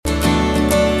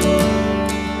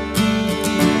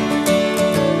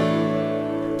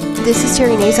This is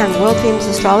Terry Nazon, world-famous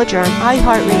astrologer on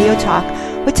iHeartRadio Talk,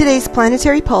 with today's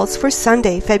planetary pulse for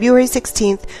Sunday, February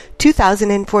 16th,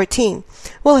 2014.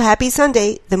 Well, happy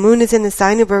Sunday. The moon is in the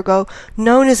sign of Virgo,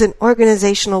 known as an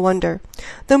organizational wonder.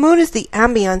 The moon is the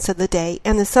ambience of the day,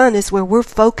 and the sun is where we're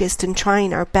focused and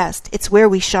trying our best. It's where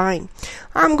we shine.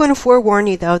 I'm going to forewarn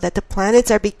you, though, that the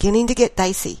planets are beginning to get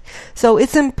dicey. So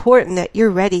it's important that you're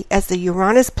ready as the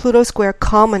Uranus-Pluto square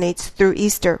culminates through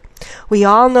Easter. We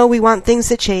all know we want things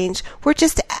to change. We're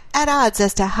just at odds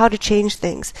as to how to change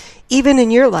things. Even in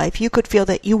your life, you could feel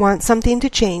that you want something to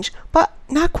change, but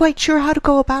not quite sure how to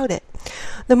go about it.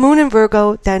 The moon in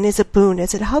Virgo, then, is a boon,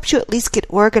 as it helps you at least get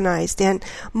organized and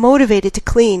motivated to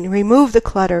clean, remove the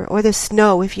clutter or the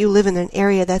snow if you live in an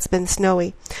area that's been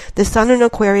snowy. The sun in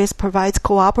Aquarius provides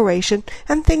cooperation,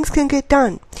 and things can get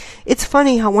done. It's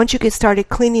funny how once you get started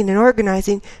cleaning and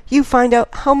organizing, you find out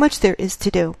how much there is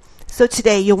to do. So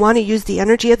today you'll want to use the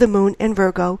energy of the moon in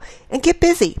Virgo and get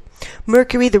busy.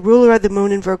 Mercury, the ruler of the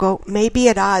moon in Virgo, may be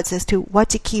at odds as to what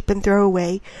to keep and throw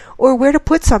away, or where to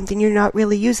put something you're not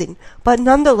really using, but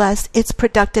nonetheless, it's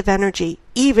productive energy,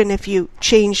 even if you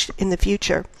change in the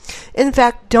future. In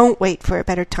fact, don't wait for a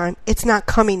better time. It's not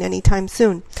coming anytime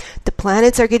soon. The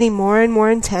planets are getting more and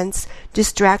more intense,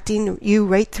 distracting you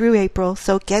right through April,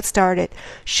 so get started.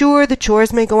 Sure, the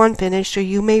chores may go unfinished, or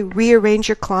you may rearrange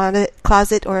your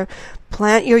closet or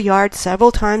plant your yard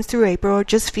several times through April, or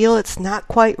just feel it's not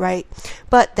quite right.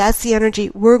 But that's the energy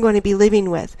we're going to be living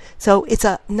with. So it's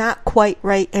a not quite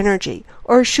right energy,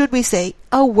 or should we say,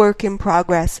 a work in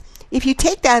progress. If you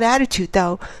take that attitude,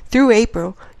 though, through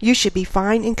April, you should be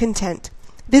fine and content.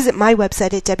 Visit my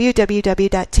website at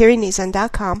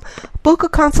www.terrynazon.com, book a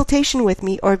consultation with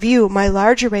me, or view my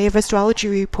large array of astrology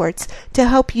reports to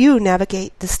help you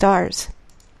navigate the stars.